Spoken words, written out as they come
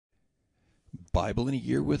Bible in a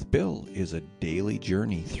Year with Bill is a daily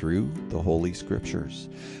journey through the Holy Scriptures.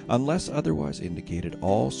 Unless otherwise indicated,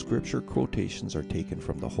 all scripture quotations are taken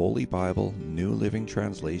from the Holy Bible, New Living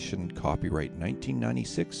Translation, copyright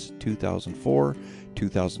 1996, 2004,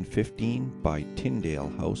 2015 by Tyndale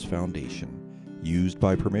House Foundation. Used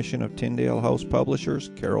by permission of Tyndale House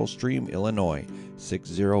Publishers, Carroll Stream, Illinois,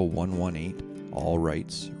 60118. All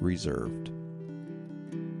rights reserved.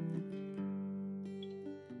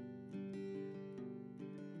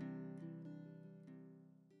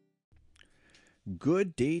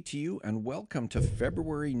 Good day to you and welcome to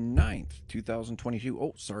February 9th, 2022.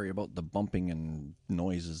 Oh, sorry about the bumping and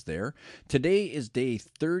noises there. Today is day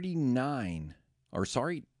 40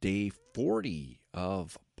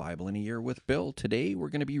 of Bible in a Year with Bill. Today we're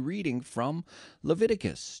going to be reading from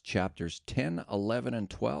Leviticus chapters 10, 11, and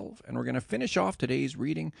 12, and we're going to finish off today's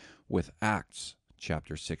reading with Acts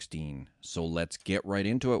chapter 16. So let's get right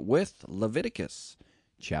into it with Leviticus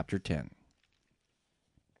chapter 10.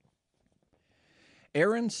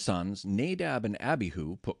 Aaron's sons Nadab and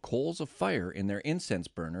Abihu put coals of fire in their incense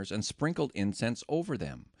burners and sprinkled incense over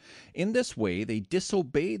them. In this way they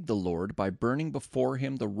disobeyed the Lord by burning before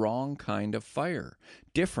him the wrong kind of fire,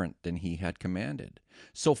 different than he had commanded.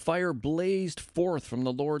 So fire blazed forth from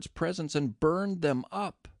the Lord's presence and burned them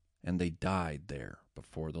up, and they died there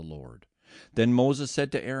before the Lord. Then Moses said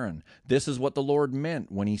to Aaron, "This is what the Lord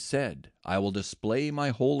meant when he said, 'I will display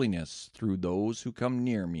my holiness through those who come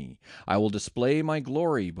near me. I will display my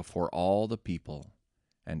glory before all the people.'"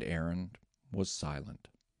 And Aaron was silent.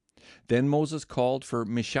 Then Moses called for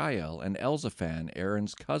Mishael and Elzaphan,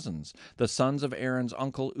 Aaron's cousins, the sons of Aaron's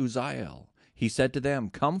uncle Uzziel. He said to them,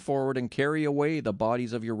 "Come forward and carry away the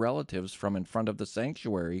bodies of your relatives from in front of the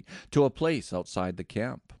sanctuary to a place outside the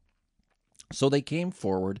camp." So they came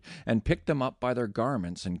forward and picked them up by their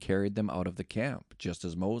garments and carried them out of the camp, just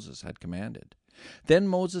as Moses had commanded. Then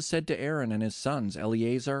Moses said to Aaron and his sons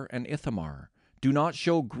Eleazar and Ithamar, "Do not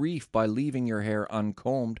show grief by leaving your hair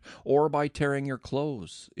uncombed or by tearing your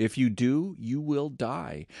clothes. If you do, you will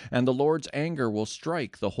die, and the Lord's anger will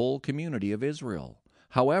strike the whole community of Israel.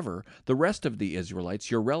 However, the rest of the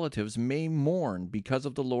Israelites, your relatives, may mourn because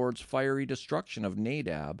of the Lord's fiery destruction of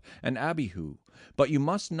Nadab and Abihu. But you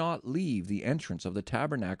must not leave the entrance of the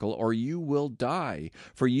tabernacle, or you will die,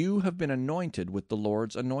 for you have been anointed with the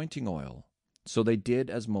Lord's anointing oil." So they did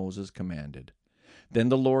as Moses commanded. Then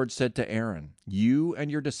the Lord said to Aaron, "You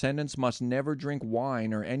and your descendants must never drink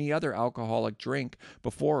wine or any other alcoholic drink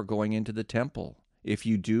before going into the temple. If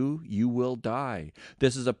you do, you will die.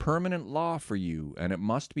 This is a permanent law for you, and it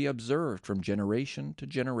must be observed from generation to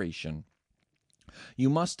generation.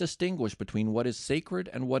 You must distinguish between what is sacred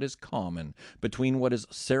and what is common, between what is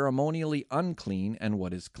ceremonially unclean and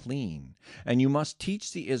what is clean. And you must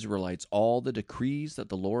teach the Israelites all the decrees that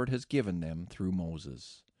the Lord has given them through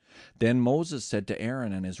Moses." Then Moses said to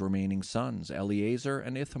Aaron and his remaining sons, Eleazar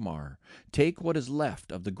and Ithamar, "Take what is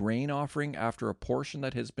left of the grain offering after a portion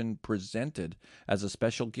that has been presented as a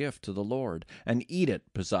special gift to the Lord, and eat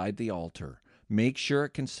it beside the altar. Make sure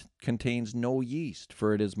it contains no yeast,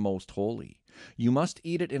 for it is most holy. You must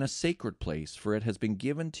eat it in a sacred place, for it has been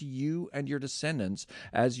given to you and your descendants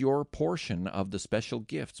as your portion of the special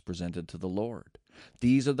gifts presented to the Lord.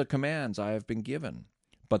 These are the commands I have been given.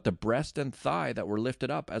 But the breast and thigh that were lifted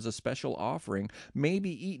up as a special offering may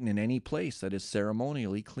be eaten in any place that is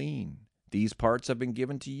ceremonially clean. These parts have been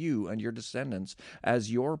given to you and your descendants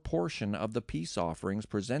as your portion of the peace offerings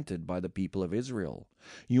presented by the people of Israel.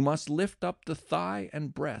 You must lift up the thigh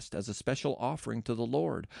and breast as a special offering to the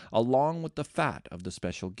Lord, along with the fat of the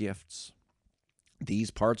special gifts.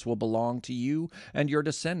 These parts will belong to you and your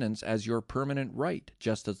descendants as your permanent right,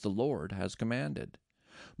 just as the Lord has commanded."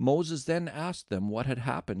 Moses then asked them what had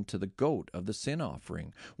happened to the goat of the sin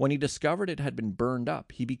offering. When he discovered it had been burned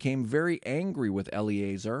up, he became very angry with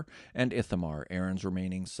Eleazar and Ithamar, Aaron's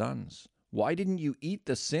remaining sons. "Why didn't you eat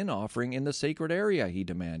the sin offering in the sacred area?" he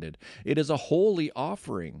demanded. "It is a holy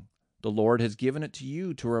offering. The Lord has given it to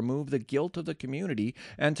you to remove the guilt of the community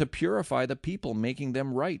and to purify the people, making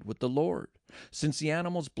them right with the Lord. Since the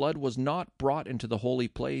animal's blood was not brought into the holy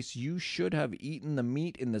place, you should have eaten the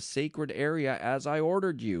meat in the sacred area as I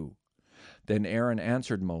ordered you." Then Aaron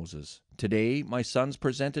answered Moses, "Today my sons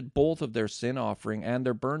presented both of their sin offering and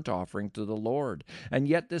their burnt offering to the Lord, and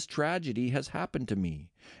yet this tragedy has happened to me.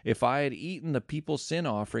 If I had eaten the people's sin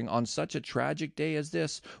offering on such a tragic day as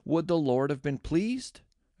this, would the Lord have been pleased?"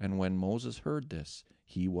 And when Moses heard this,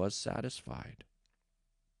 he was satisfied.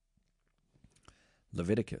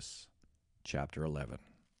 Leviticus chapter 11.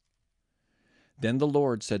 Then the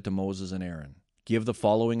Lord said to Moses and Aaron, Give the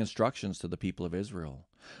following instructions to the people of Israel.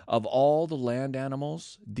 Of all the land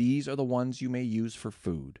animals, these are the ones you may use for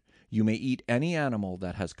food. You may eat any animal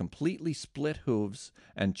that has completely split hooves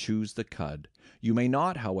and choose the cud. You may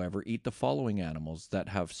not, however, eat the following animals that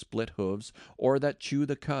have split hooves or that chew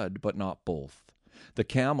the cud, but not both. The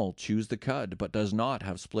camel chews the cud, but does not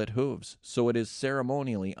have split hooves, so it is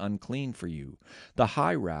ceremonially unclean for you. The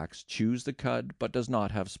hyrax chews the cud, but does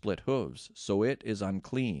not have split hooves, so it is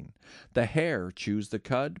unclean. The hare chews the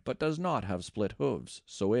cud, but does not have split hooves,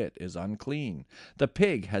 so it is unclean. The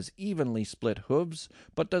pig has evenly split hooves,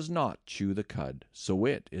 but does not chew the cud, so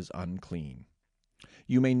it is unclean.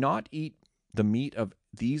 You may not eat the meat of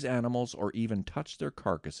these animals or even touch their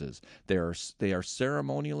carcasses. They are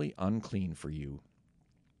ceremonially unclean for you.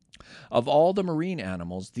 Of all the marine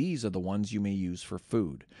animals, these are the ones you may use for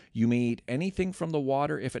food. You may eat anything from the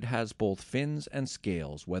water if it has both fins and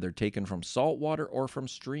scales, whether taken from salt water or from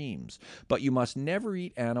streams. But you must never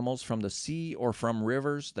eat animals from the sea or from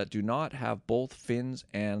rivers that do not have both fins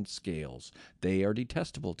and scales. They are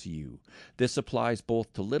detestable to you. This applies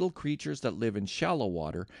both to little creatures that live in shallow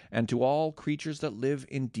water and to all creatures that live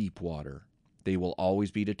in deep water. They will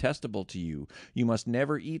always be detestable to you. You must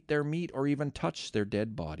never eat their meat or even touch their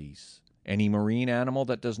dead bodies. Any marine animal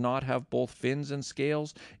that does not have both fins and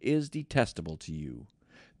scales is detestable to you.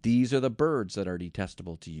 These are the birds that are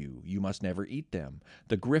detestable to you. You must never eat them: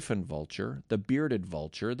 the griffin vulture, the bearded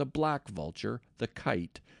vulture, the black vulture, the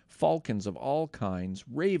kite, falcons of all kinds,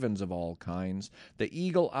 ravens of all kinds, the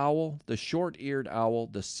eagle owl, the short-eared owl,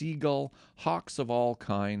 the seagull, hawks of all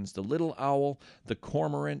kinds, the little owl, the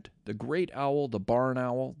cormorant, the great owl, the barn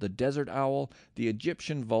owl, the desert owl, the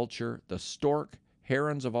Egyptian vulture, the stork,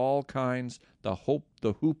 herons of all kinds, the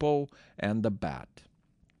hoopoe, and the bat.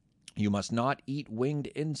 You must not eat winged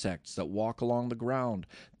insects that walk along the ground.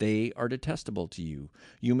 They are detestable to you.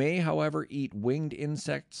 You may, however, eat winged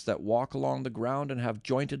insects that walk along the ground and have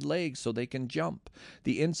jointed legs so they can jump.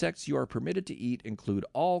 The insects you are permitted to eat include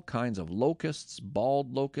all kinds of locusts,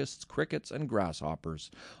 bald locusts, crickets, and grasshoppers.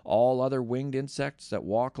 All other winged insects that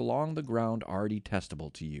walk along the ground are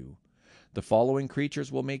detestable to you. The following creatures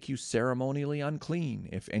will make you ceremonially unclean.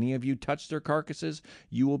 If any of you touch their carcasses,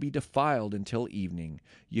 you will be defiled until evening.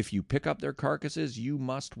 If you pick up their carcasses, you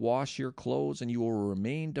must wash your clothes, and you will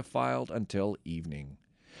remain defiled until evening.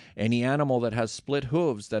 Any animal that has split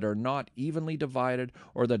hooves that are not evenly divided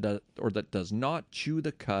or that does not chew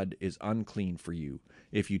the cud is unclean for you.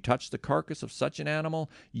 If you touch the carcass of such an animal,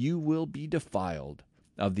 you will be defiled.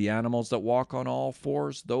 Of the animals that walk on all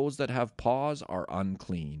fours, those that have paws are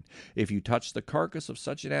unclean. If you touch the carcass of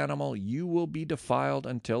such an animal, you will be defiled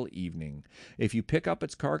until evening. If you pick up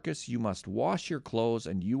its carcass, you must wash your clothes,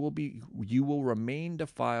 and you will remain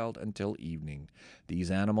defiled until evening.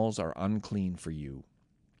 These animals are unclean for you.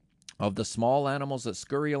 Of the small animals that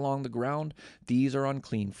scurry along the ground, these are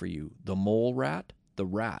unclean for you: the mole rat,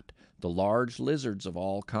 the large lizards of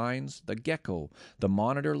all kinds, the gecko, the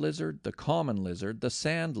monitor lizard, the common lizard, the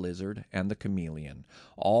sand lizard, and the chameleon.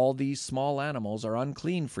 All these small animals are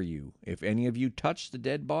unclean for you. If any of you touch the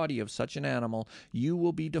dead body of such an animal, you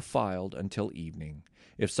will be defiled until evening.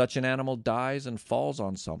 If such an animal dies and falls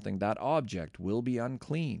on something, that object will be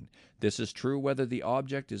unclean. This is true whether the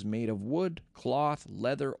object is made of wood, cloth,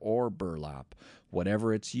 leather, or burlap.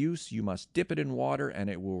 Whatever its use, you must dip it in water, and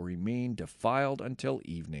it will remain defiled until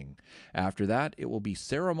evening. After that, it will be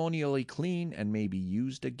ceremonially clean and may be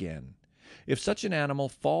used again. If such an animal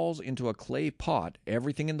falls into a clay pot,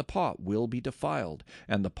 everything in the pot will be defiled,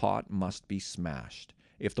 and the pot must be smashed.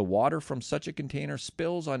 If the water from such a container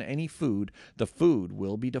spills on any food, the food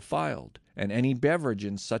will be defiled, and any beverage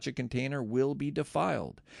in such a container will be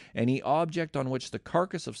defiled. Any object on which the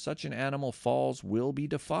carcass of such an animal falls will be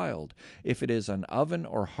defiled. If it is an oven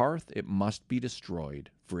or hearth, it must be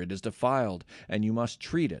destroyed, for it is defiled, and you must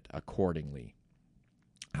treat it accordingly.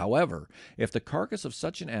 However, if the carcass of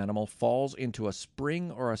such an animal falls into a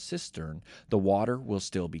spring or a cistern, the water will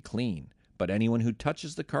still be clean, but anyone who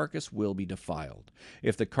touches the carcass will be defiled.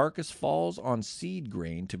 If the carcass falls on seed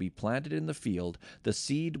grain to be planted in the field, the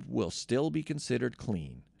seed will still be considered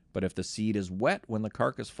clean. But if the seed is wet when the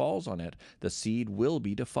carcass falls on it, the seed will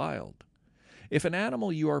be defiled. If an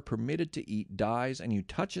animal you are permitted to eat dies and you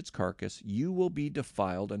touch its carcass, you will be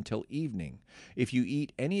defiled until evening. If you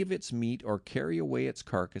eat any of its meat or carry away its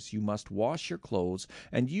carcass, you must wash your clothes,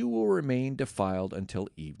 and you will remain defiled until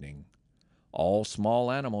evening. All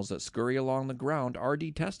small animals that scurry along the ground are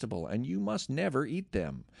detestable, and you must never eat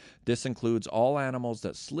them. This includes all animals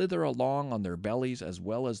that slither along on their bellies, as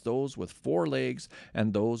well as those with 4 legs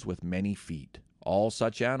and those with many feet. All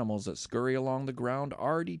such animals that scurry along the ground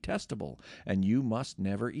are detestable, and you must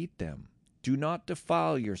never eat them. Do not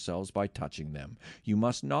defile yourselves by touching them. You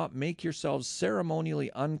must not make yourselves ceremonially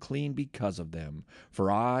unclean because of them,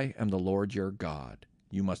 for I am the Lord your God.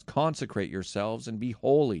 You must consecrate yourselves and be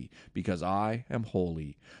holy, because I am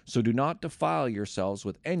holy. So do not defile yourselves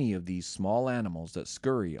with any of these small animals that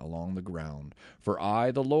scurry along the ground. For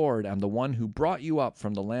I, the Lord, am the one who brought you up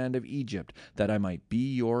from the land of Egypt, that I might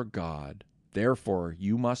be your God. Therefore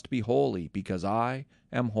you must be holy, because I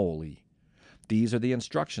am holy. These are the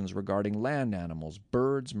instructions regarding land animals,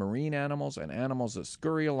 birds, marine animals, and animals that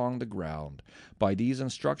scurry along the ground. By these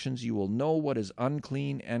instructions you will know what is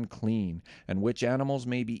unclean and clean, and which animals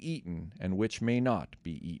may be eaten, and which may not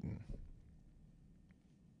be eaten.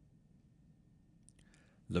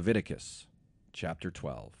 Leviticus chapter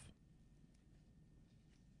 12.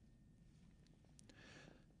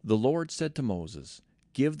 The Lord said to Moses,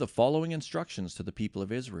 "Give the following instructions to the people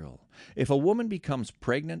of Israel. If a woman becomes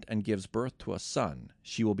pregnant and gives birth to a son,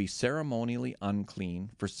 she will be ceremonially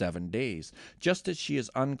unclean for 7 days, just as she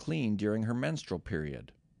is unclean during her menstrual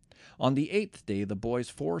period. On the 8th day, the boy's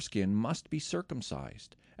foreskin must be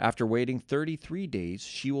circumcised. After waiting 33 days,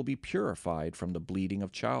 she will be purified from the bleeding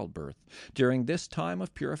of childbirth. During this time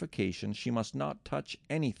of purification, she must not touch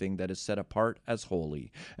anything that is set apart as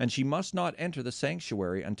holy, and she must not enter the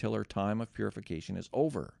sanctuary until her time of purification is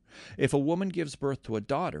over. If a woman gives birth to a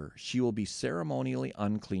daughter, she will be ceremonially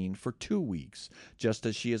unclean for 2 weeks, just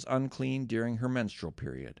as she is unclean during her menstrual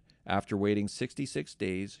period. After waiting 66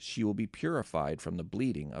 days, she will be purified from the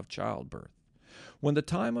bleeding of childbirth. When the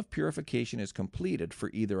time of purification is completed for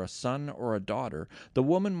either a son or a daughter, the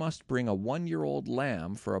woman must bring a 1-year-old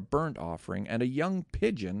lamb for a burnt offering and a young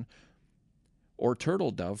pigeon or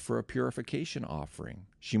turtle dove for a purification offering.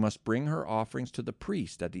 She must bring her offerings to the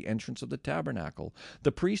priest at the entrance of the tabernacle.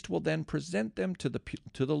 The priest will then present them to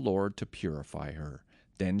the Lord to purify her.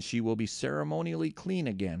 Then she will be ceremonially clean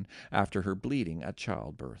again after her bleeding at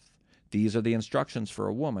childbirth. These are the instructions for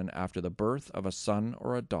a woman after the birth of a son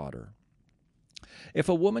or a daughter. If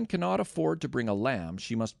a woman cannot afford to bring a lamb,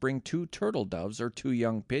 she must bring 2 turtle doves or 2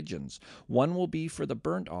 young pigeons. One will be for the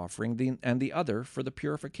burnt offering and the other for the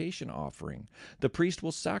purification offering. The priest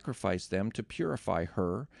will sacrifice them to purify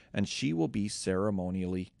her, and she will be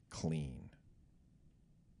ceremonially clean.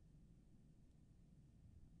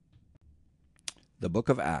 The Book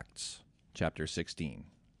of Acts, chapter 16.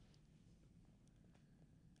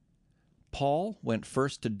 Paul went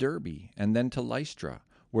first to Derbe and then to Lystra,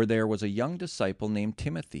 where there was a young disciple named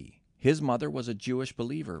Timothy. His mother was a Jewish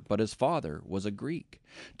believer, but his father was a Greek.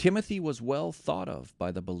 Timothy was well thought of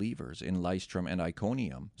by the believers in Lystra and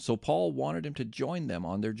Iconium, so Paul wanted him to join them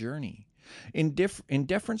on their journey. In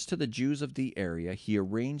deference to the Jews of the area, he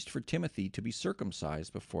arranged for Timothy to be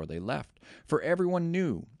circumcised before they left, for everyone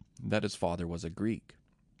knew that his father was a Greek.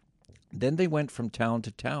 Then they went from town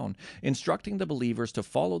to town, instructing the believers to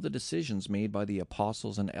follow the decisions made by the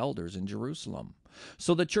apostles and elders in Jerusalem.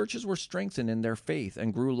 So the churches were strengthened in their faith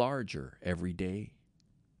and grew larger every day.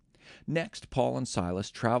 Next, Paul and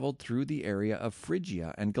Silas traveled through the area of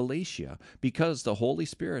Phrygia and Galatia, because the Holy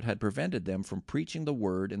Spirit had prevented them from preaching the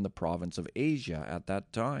word in the province of Asia at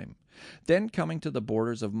that time. Then, coming to the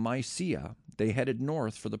borders of Mysia, they headed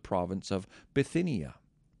north for the province of Bithynia.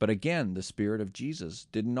 But again, the Spirit of Jesus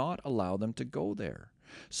did not allow them to go there.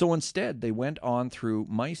 So instead, they went on through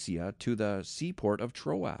Mysia to the seaport of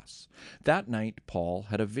Troas. That night, Paul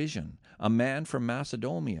had a vision. A man from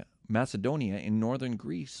Macedonia in northern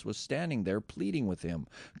Greece was standing there pleading with him,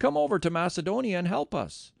 "Come over to Macedonia and help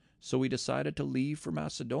us." So we decided to leave for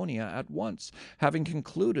Macedonia at once, having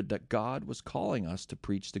concluded that God was calling us to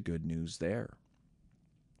preach the good news there.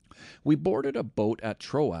 We boarded a boat at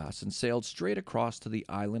Troas and sailed straight across to the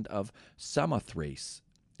island of Samothrace,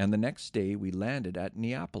 and the next day we landed at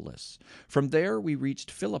Neapolis. From there we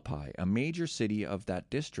reached Philippi, a major city of that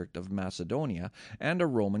district of Macedonia and a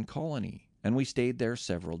Roman colony, and we stayed there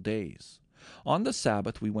several days. On the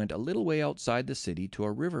Sabbath we went a little way outside the city to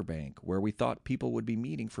a riverbank where we thought people would be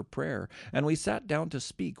meeting for prayer, and we sat down to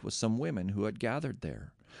speak with some women who had gathered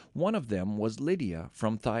there. One of them was Lydia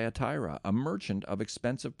from Thyatira, a merchant of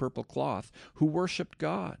expensive purple cloth who worshipped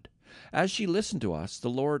God. As she listened to us, the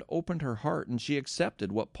Lord opened her heart and she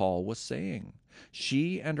accepted what Paul was saying.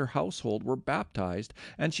 She and her household were baptized,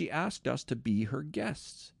 and she asked us to be her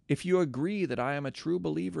guests. "If you agree that I am a true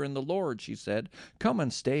believer in the Lord," she said, "come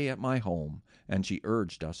and stay at my home." And she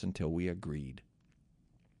urged us until we agreed.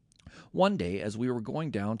 One day, as we were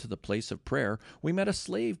going down to the place of prayer, we met a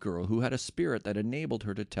slave girl who had a spirit that enabled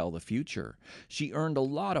her to tell the future. She earned a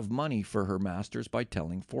lot of money for her masters by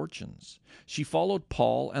telling fortunes. She followed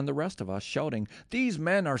Paul and the rest of us, shouting, "These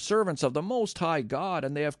men are servants of the Most High God,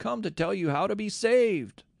 and they have come to tell you how to be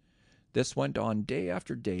saved." This went on day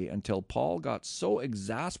after day until Paul got so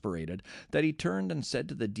exasperated that he turned and said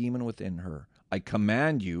to the demon within her, "I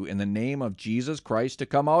command you in the name of Jesus Christ to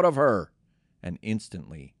come out of her." And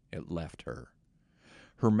instantly it left her.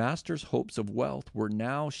 Her master's hopes of wealth were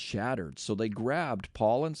now shattered, so they grabbed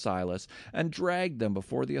Paul and Silas and dragged them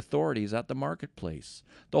before the authorities at the marketplace.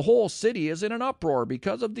 "The whole city is in an uproar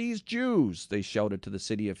because of these Jews," they shouted to the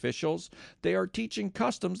city officials. "They are teaching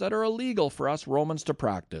customs that are illegal for us Romans to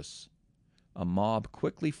practice." A mob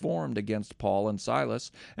quickly formed against Paul and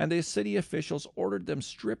Silas, and the city officials ordered them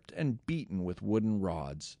stripped and beaten with wooden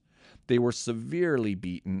rods. They were severely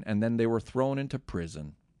beaten, and then they were thrown into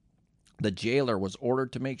prison. The jailer was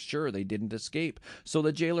ordered to make sure they didn't escape, so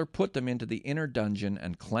the jailer put them into the inner dungeon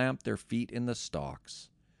and clamped their feet in the stocks.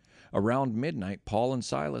 Around midnight, Paul and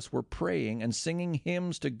Silas were praying and singing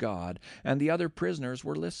hymns to God, and the other prisoners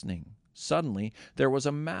were listening. Suddenly, there was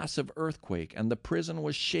a massive earthquake, and the prison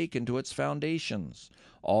was shaken to its foundations.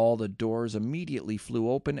 All the doors immediately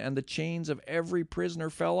flew open, and the chains of every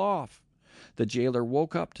prisoner fell off. The jailer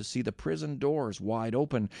woke up to see the prison doors wide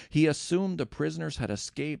open. He assumed the prisoners had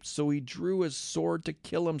escaped, so he drew his sword to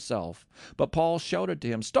kill himself. But Paul shouted to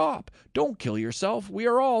him, "Stop! Don't kill yourself! We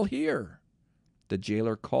are all here!" The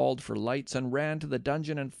jailer called for lights and ran to the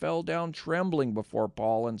dungeon and fell down trembling before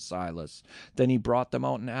Paul and Silas. Then he brought them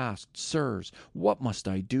out and asked, "Sirs, what must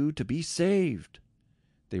I do to be saved?"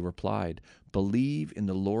 They replied, "Believe in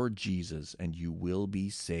the Lord Jesus, and you will be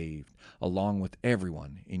saved, along with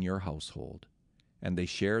everyone in your household." And they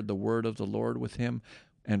shared the word of the Lord with him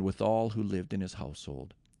and with all who lived in his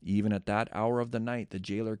household. Even at that hour of the night, the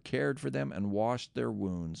jailer cared for them and washed their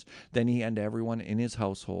wounds. Then he and everyone in his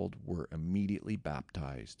household were immediately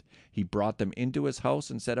baptized. He brought them into his house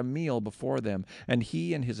and set a meal before them, and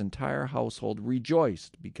he and his entire household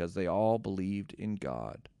rejoiced because they all believed in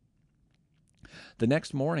God. The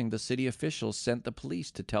next morning, the city officials sent the police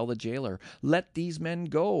to tell the jailer, "Let these men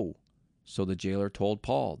go." So the jailer told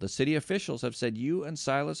Paul, "The city officials have said you and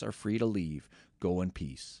Silas are free to leave. Go in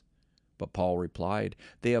peace." But Paul replied,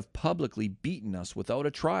 "They have publicly beaten us without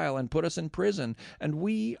a trial and put us in prison, and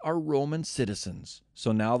we are Roman citizens.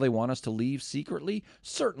 So now they want us to leave secretly?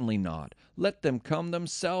 Certainly not. Let them come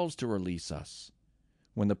themselves to release us."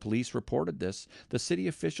 When the police reported this, the city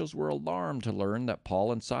officials were alarmed to learn that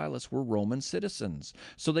Paul and Silas were Roman citizens.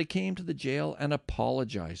 So they came to the jail and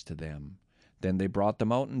apologized to them. Then they brought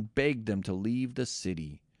them out and begged them to leave the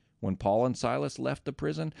city. When Paul and Silas left the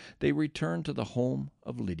prison, they returned to the home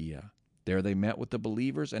of Lydia. There they met with the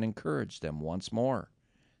believers and encouraged them once more.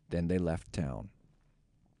 Then they left town.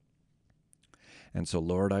 And so,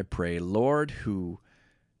 Lord, I pray, Lord, who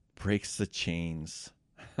breaks the chains,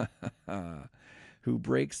 who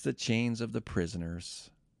breaks the chains of the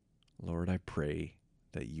prisoners, Lord, I pray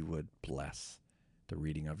that you would bless the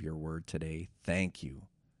reading of your word today. Thank you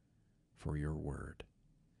for your word.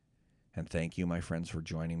 And thank you, my friends, for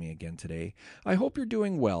joining me again today. I hope you're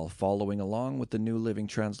doing well, following along with the New Living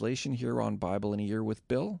Translation here on Bible in a Year with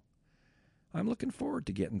Bill. I'm looking forward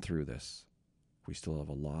to getting through this. We still have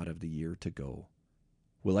a lot of the year to go.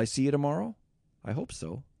 Will I see you tomorrow? I hope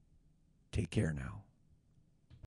so. Take care now.